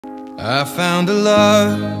I found a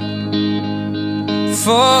love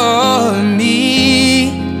for me.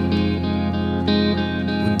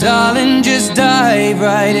 Well, darling, just dive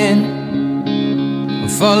right in,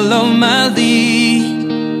 follow my lead.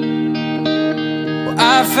 Well,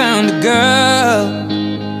 I found a girl,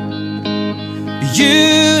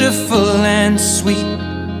 beautiful and sweet.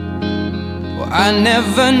 Well, I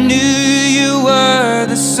never knew you were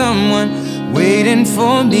the someone waiting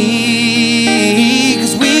for me.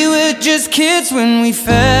 'Cause we were just kids when we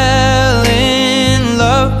fell in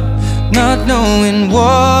love, not knowing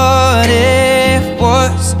what it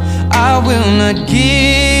was. I will not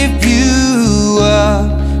give you up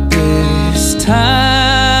this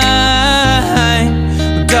time.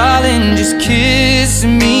 Well, darling, just kiss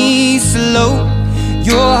me slow.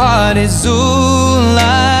 Your heart is all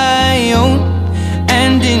I own,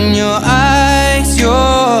 and in your eyes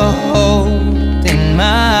you're holding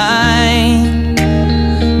mine.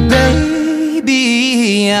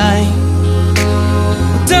 Baby, I'm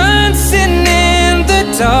dancing in the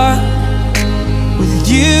dark with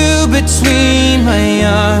you between my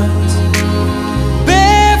arms,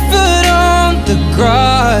 barefoot on the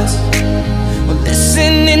grass. We're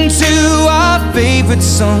listening to our favorite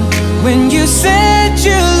song. When you said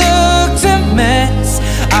you looked a mess,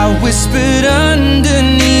 I whispered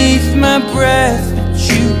underneath my breath, but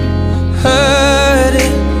you heard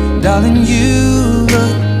it. Darling, you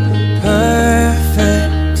look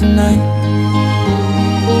perfect tonight.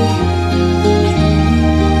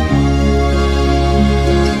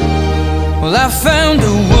 Well, I found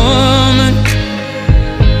a woman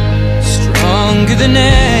stronger than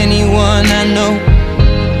anyone I know.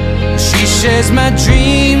 She shares my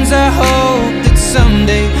dreams. I hope that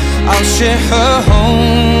someday I'll share her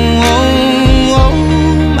home.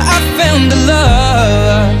 I found a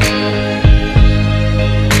love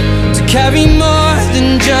to carry more than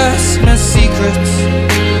just my secrets,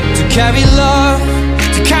 to carry love,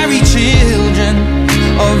 to carry children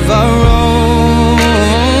of our own.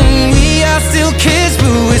 We are still kids,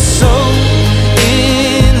 but we're so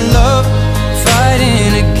in love,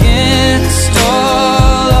 fighting against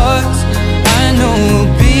all odds. I know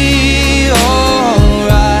we'll be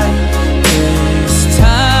alright this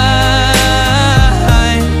time.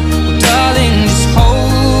 Well, darling, just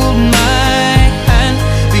hold my hand,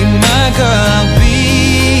 be my girl, I'll be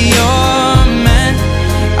your man.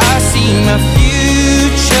 I see my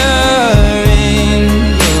future in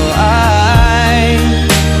your eyes.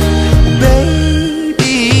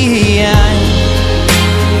 Baby, I'm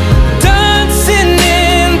dancing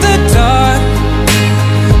in the dark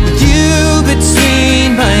with you between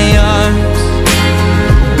my arms,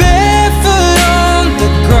 barefoot on the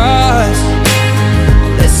grass,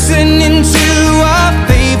 listening to our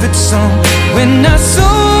favorite song. When I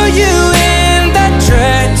saw you in that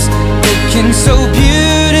dress, looking so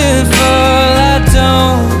beautiful, I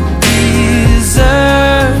don't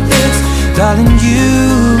deserve this. Darling, you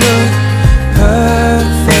look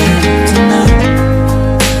perfect tonight.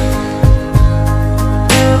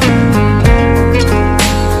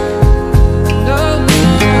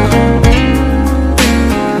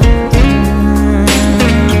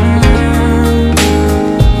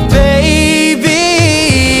 Baby,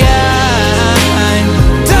 I'm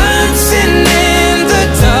dancing in the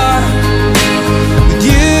dark with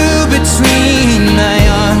you between my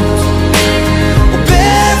arms,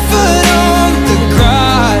 barefoot on the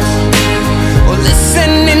grass, or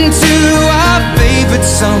listening to our favorite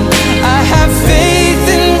song. I have faith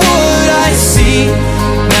in what I see.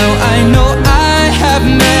 Now I know I have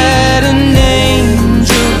met an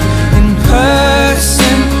angel in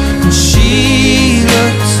person, and she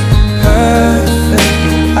looks perfect.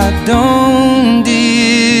 I don't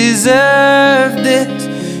deserve this.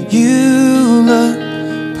 You look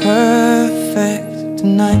perfect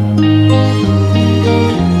tonight.